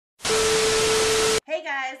Hey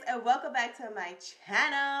guys, and welcome back to my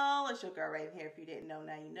channel. It's your girl Raven here. If you didn't know,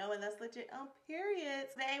 now you know, and that's legit on period.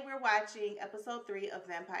 Today we're watching episode 3 of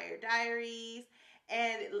Vampire Diaries.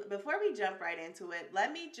 And before we jump right into it,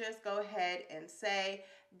 let me just go ahead and say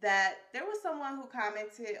that there was someone who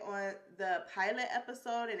commented on the pilot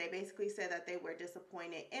episode, and they basically said that they were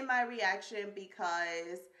disappointed in my reaction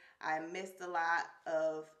because I missed a lot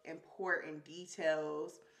of important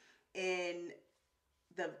details in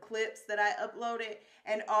the clips that I uploaded,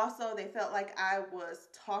 and also they felt like I was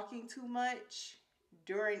talking too much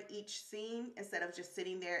during each scene instead of just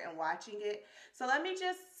sitting there and watching it. So let me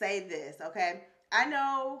just say this, okay? I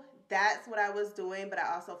know that's what I was doing, but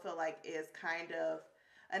I also feel like it's kind of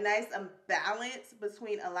a nice balance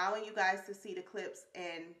between allowing you guys to see the clips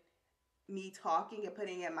and me talking and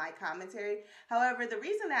putting in my commentary. However, the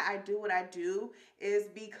reason that I do what I do is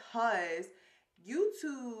because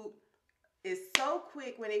YouTube is so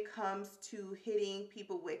quick when it comes to hitting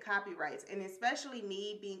people with copyrights, and especially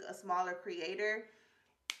me being a smaller creator,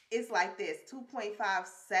 it's like this: 2.5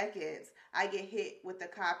 seconds I get hit with the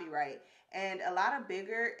copyright. And a lot of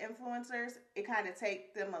bigger influencers, it kind of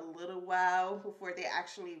takes them a little while before they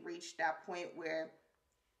actually reach that point where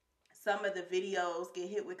some of the videos get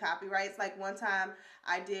hit with copyrights. Like one time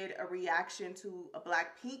I did a reaction to a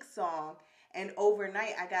Blackpink song, and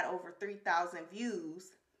overnight I got over 3,000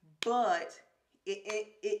 views, but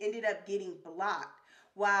it ended up getting blocked.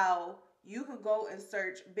 While you could go and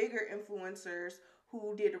search bigger influencers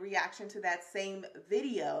who did a reaction to that same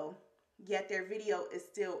video, yet their video is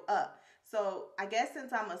still up. So I guess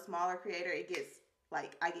since I'm a smaller creator, it gets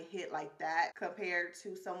like, I get hit like that compared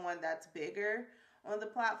to someone that's bigger on the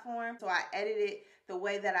platform. So I edit it the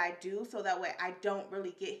way that I do, so that way I don't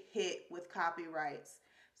really get hit with copyrights.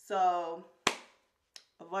 So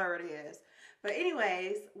there it is. But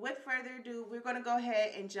anyways, with further ado, we're going to go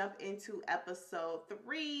ahead and jump into episode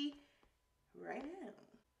 3 right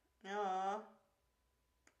now. Aw,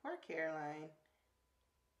 poor Caroline.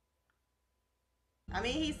 I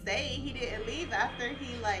mean, he stayed. He didn't leave after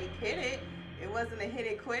he, like, hit it. It wasn't a hit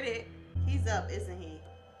it, quit it. He's up, isn't he?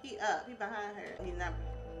 He up. He behind her. He's not.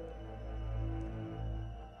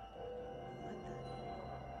 What the?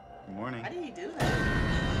 Good morning. Why did he do that?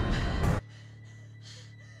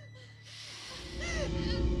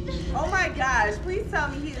 Oh my gosh, please tell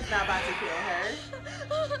me he is not about to kill her.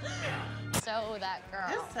 So that girl.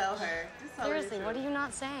 Just tell her. Just tell Seriously, her. what are you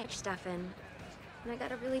not saying? Stefan, and I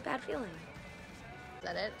got a really bad feeling. Is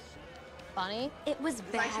that it? Funny? It was It's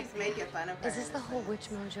bad. like she's making fun of her. Is this the whole witch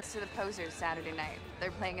mojo? To the posers Saturday night.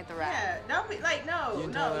 They're playing at the Rack. Yeah, don't be like, no, you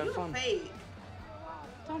fake.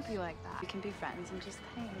 Don't be like that. We can be friends and just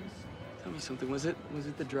hang. Tell me something. Was it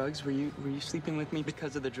the drugs? Were you sleeping with me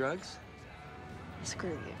because of the drugs?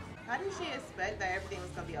 Screw you. How did she expect that everything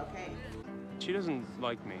was gonna be okay? She doesn't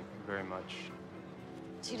like me very much.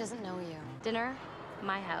 She doesn't know you. Dinner,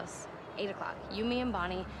 my house, 8 o'clock. You, me, and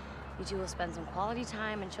Bonnie. You two will spend some quality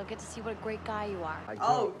time, and she'll get to see what a great guy you are.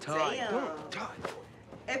 Oh, damn.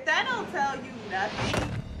 If that don't tell you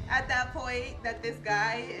nothing at that point, that this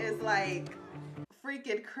guy is like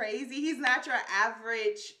freaking crazy. He's not your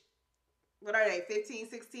average, what are they, 15,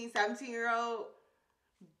 16, 17-year-old?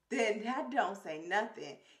 Then that don't say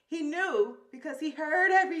nothing. He knew because he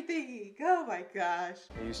heard everything. Oh my gosh.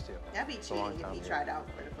 I used to. That'd be cheating if he tried out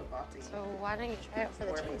for the football team. So why don't you try out for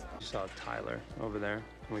the team? You saw Tyler over there,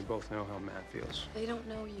 and we both know how Matt feels. They don't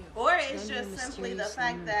know you. Or it's just simply the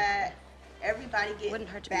fact that everybody Wouldn't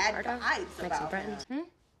hurt gets to be bad part of. vibes Make some about him. friends.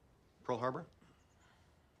 Pearl Harbor?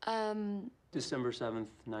 December 7th,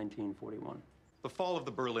 1941. The fall of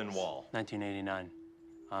the Berlin Wall. 1989.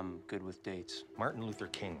 I'm good with dates. Martin Luther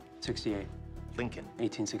King. 68. Lincoln.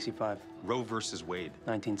 1865. Roe versus Wade.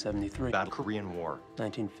 1973. Battle Korean War.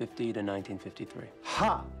 1950 to 1953.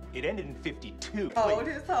 Ha! It ended in 52. Oh,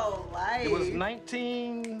 his whole life. It was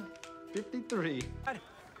 1953.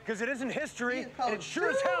 Because it isn't history, and it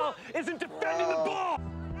sure as hell isn't defending the ball!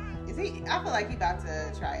 Is he? I feel like he about to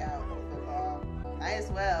try out for football. Might as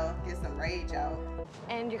well get some rage out.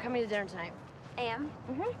 And you're coming to dinner tonight. I am.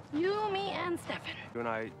 You, me, and Stefan. You and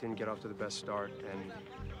I didn't get off to the best start, and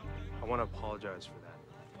I want to apologize for that.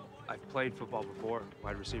 I've played football before,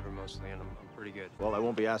 wide receiver mostly, and I'm pretty good. Well, I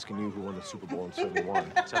won't be asking you who won the Super Bowl in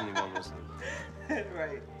 '71. 71 was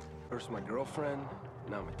Right. First my girlfriend,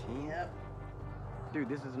 now my team. Yep. Dude,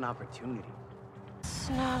 this is an opportunity. It's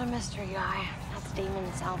not a mystery guy. That's Damon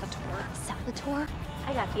Salvatore. Salvatore?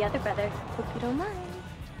 I got the other brother. Hope you don't mind.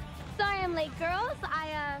 Sorry I'm late, girls.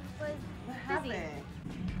 I was What busy. happened?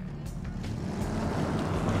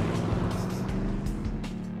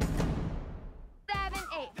 7,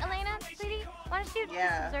 8. Elena, sweetie, want to shoot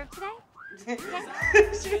Yeah. some serve today?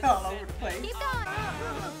 She all over the place. Keep going.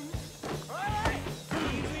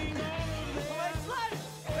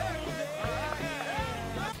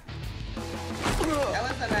 That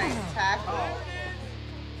was a nice tackle.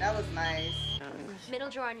 That was nice. Middle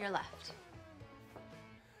drawer on your left.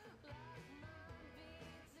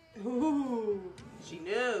 Ooh, she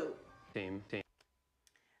knew. Team.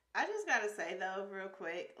 I just gotta say though, real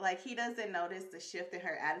quick, like he doesn't notice the shift in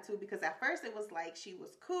her attitude because at first it was like she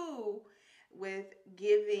was cool with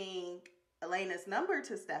giving Elena's number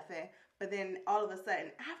to Stefan, but then all of a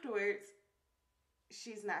sudden afterwards,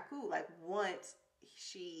 she's not cool. Like once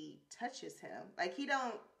she touches him, like he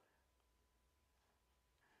not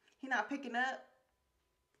picking up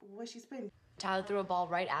what she's putting. Tyler threw a ball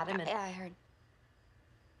right at him. Yeah, I heard.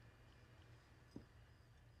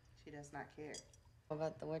 She does not care. What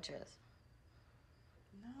about the witches?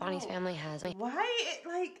 No. Bonnie's family has. Why,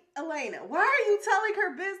 like, Elena, why are you telling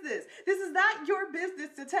her business? This is not your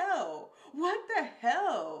business to tell. What the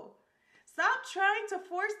hell? Stop trying to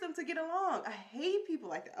force them to get along. I hate people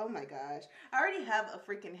like that. Oh my gosh. I already have a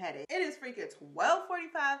freaking headache. It is freaking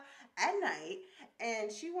 12:45 at night, and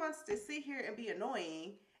she wants to sit here and be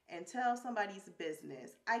annoying and tell somebody's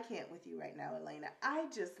business. I can't with you right now, Elena. I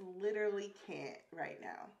just literally can't right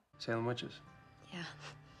now. Salem Witches. Yeah.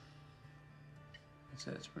 It's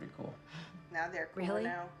pretty cool. Now they're cool Really?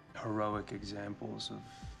 now. Heroic examples of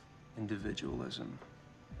individualism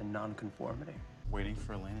and nonconformity. Waiting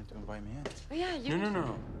for Elena to invite me in. Oh, yeah, you.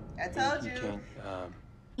 No. I told you. You can't.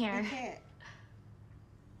 Here. You can't.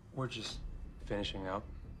 We're just finishing up.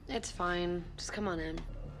 It's fine. Just come on in.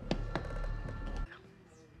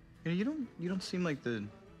 You don't seem like the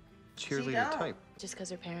cheerleader don't. type. Just because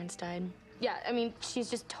her parents died. Yeah, I mean, she's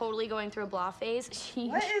just totally going through a blah phase.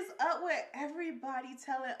 What is up with everybody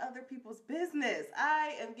telling other people's business?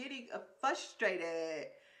 I am getting frustrated.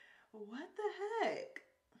 What the heck?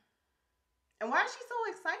 And why is she so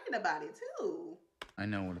excited about it, too? I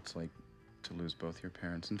know what it's like to lose both your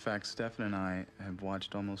parents. In fact, Stefan and I have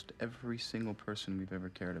watched almost every single person we've ever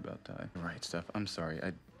cared about die. Right, Steph, I'm sorry.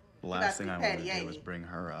 The last thing I wanted to do was bring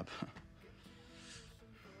her up.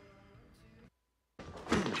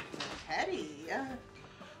 Petty.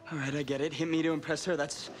 All right, I get it. Hit me to impress her.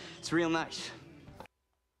 It's real nice.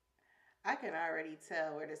 I can already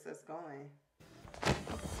tell where this is going.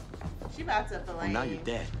 She about to blame. Well, now you're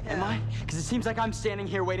dead. Yeah. Am I? Because it seems like I'm standing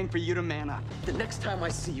here waiting for you to man up. The next time I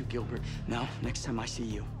see you, Gilbert. No, next time I see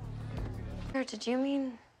you. Did you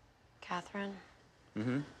mean Catherine?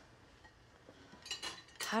 Mm-hmm.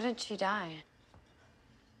 How did she die?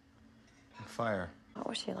 Fire. What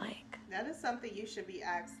was she like? That is something you should be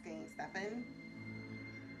asking, Stefan.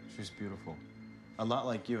 She's beautiful. A lot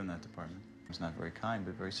like you in that department. She's not very kind,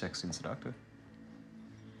 but very sexy and seductive.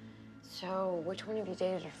 So, which one of you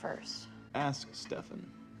dated her first? Ask Stefan.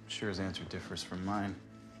 I'm sure his answer differs from mine.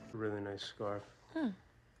 Really nice scarf. Thank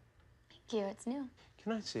you. It's new.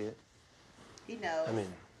 Can I see it? He knows. I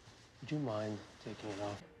mean, would you mind taking it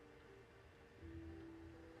off?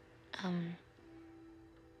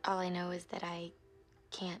 All I know is that I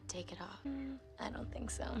can't take it off. I don't think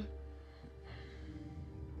so.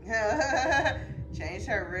 Change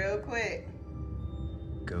her real quick.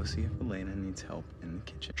 Go see if Elena needs help in the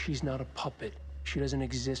kitchen. She's not a puppet. She doesn't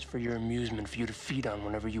exist for your amusement, for you to feed on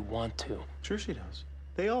whenever you want to. Sure she does.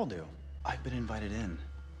 They all do. I've been invited in.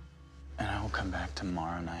 And I will come back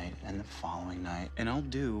tomorrow night and the following night. And I'll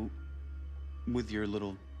do, with your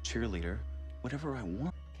little cheerleader, whatever I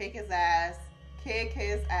want. Kick his ass. Kick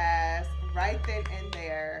his ass. Right then and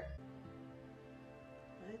there.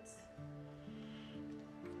 What?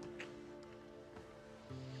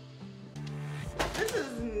 This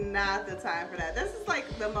is not the time for that. This is like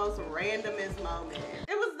the most randomest moment.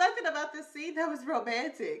 It was nothing about this scene that was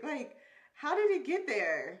romantic. Like, how did it get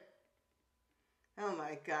there? Oh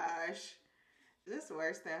my gosh. This is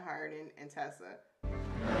worse than Hardin and Tessa.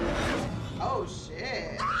 Oh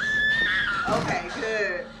shit. Okay,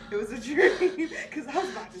 good. It was a dream. Because I was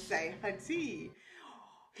about to say, hunty.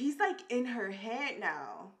 He's like in her head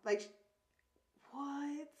now. Like,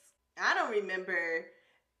 what? I don't remember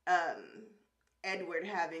Edward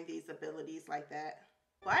having these abilities like that.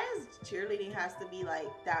 Why is cheerleading has to be like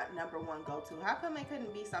that #1 go-to? How come it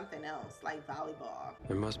couldn't be something else, like volleyball?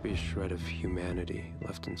 There must be a shred of humanity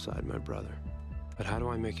left inside my brother. But how do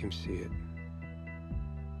I make him see it?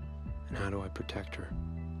 And how do I protect her?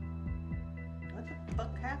 What the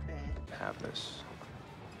fuck happened? Have this.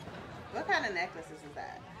 What kind of necklaces is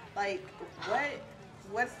that? Like,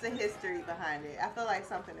 what's the history behind it? I feel like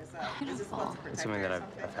something is up. Is it supposed to protect It's something her that or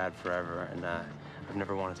something? I've had forever, and I've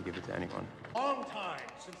never wanted to give it to anyone. Long time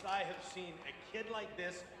since I have seen a kid like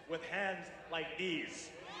this with hands like these.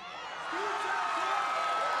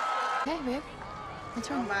 Hey, babe. What's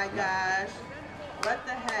wrong? Oh my gosh. What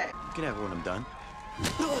the heck? You can have it when I'm done.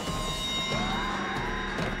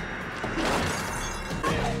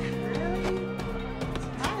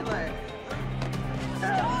 Tyler.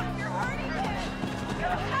 You're hurting him!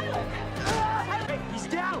 Tyler! He's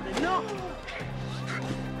down! No!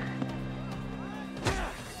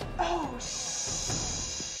 Oh,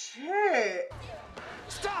 shit.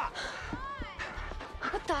 Stop!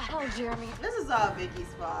 What the hell, Jeremy? This is all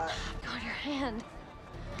Vicky's fault. God, your hand.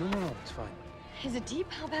 No, it's fine. Is it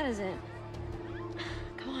deep? How bad is it?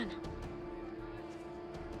 Come on.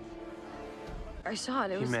 I saw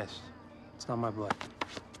it. It You was. missed. It's not my blood.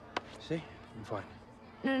 See? I'm fine.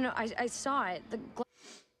 No. I saw it.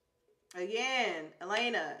 Again,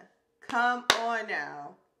 Elena, come on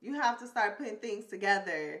now. You have to start putting things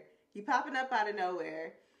together. He popping up out of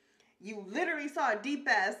nowhere. You literally saw a deep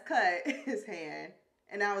ass cut in his hand,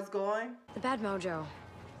 and now it's gone. The bad mojo.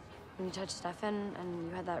 When you touched Stefan and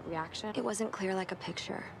you had that reaction. It wasn't clear like a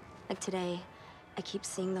picture. Like today, I keep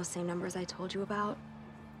seeing those same numbers I told you about.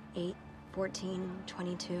 8, 14,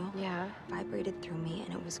 22. Yeah. Vibrated through me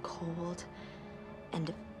and it was cold.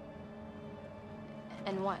 And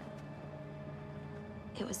what?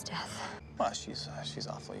 it was death. Well, she's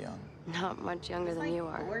awfully young. Not much younger than Like you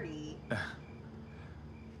are. 40.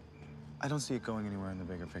 I don't see it going anywhere in the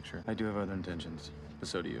bigger picture. I do have other intentions, but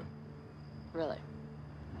so do you. Really?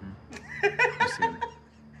 Listen,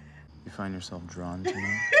 you find yourself drawn to me.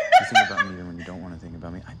 You think about me even when you don't want to think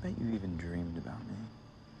about me. I bet you even dreamed about me.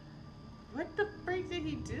 What the freak did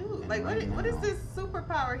he do? And Like, right what is now- this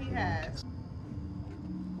superpower he has?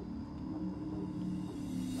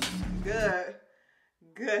 Good.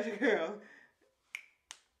 Good girl.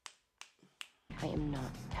 I am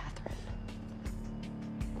not Catherine.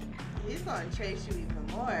 He's gonna chase you even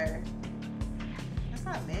more. That's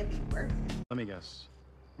how men be working. Let me guess.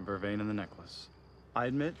 Vervain and the necklace. I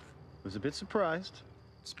admit, I was a bit surprised.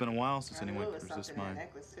 It's been a while since I knew anyone it was could resist something in mine. that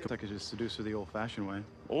necklace, too. I could just seduce her the old-fashioned way.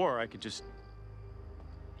 Or I could just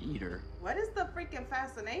eat her. What is the freaking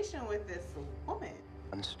fascination with this woman?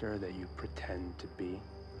 Monster that you pretend to be,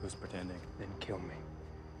 Who's pretending? then kill me.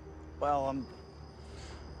 Well, I'm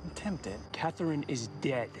tempted. Catherine is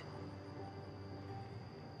dead.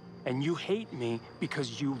 And you hate me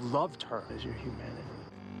because you loved her as your humanity.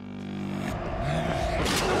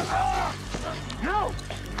 No!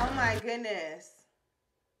 Oh my goodness.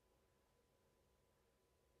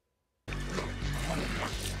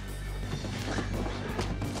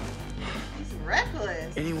 He's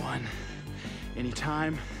reckless. Anyone,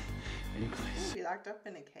 anytime, any He'll place. be locked up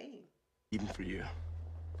in a cave. Even for you.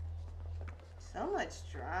 So much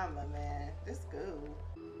drama, man. This goo.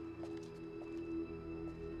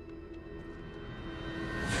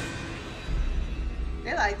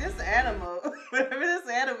 They're like, this animal, whatever this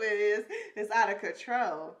animal is out of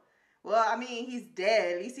control. Well, I mean, he's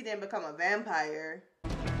dead. At least he didn't become a vampire.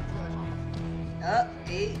 Up,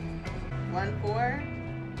 8, 1, 4.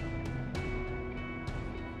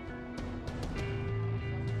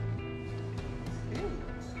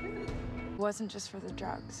 It wasn't just for the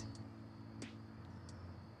drugs.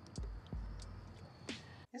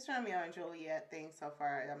 This Romeo and Juliet thing so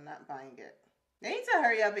far, I'm not buying it. They need to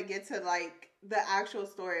hurry up and get to, like, the actual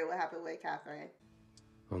story of what happened with Catherine.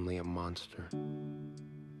 Only a monster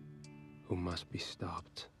who must be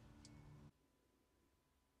stopped.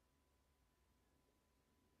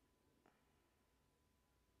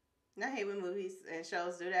 And I hate when movies and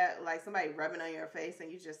shows do that. Like, somebody rubbing on your face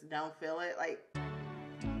and you just don't feel it. Like,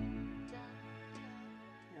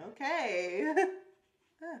 okay.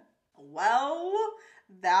 Well,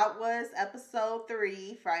 that was episode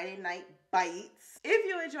 3, Friday Night Bites. If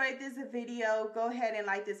you enjoyed this video, go ahead and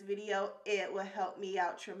like this video. It will help me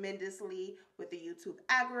out tremendously with the YouTube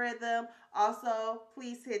algorithm. Also,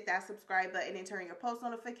 please hit that subscribe button and turn your post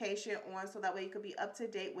notification on so that way you can be up to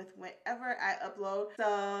date with whenever I upload.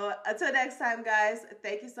 So until next time, guys,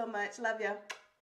 thank you so much. Love ya.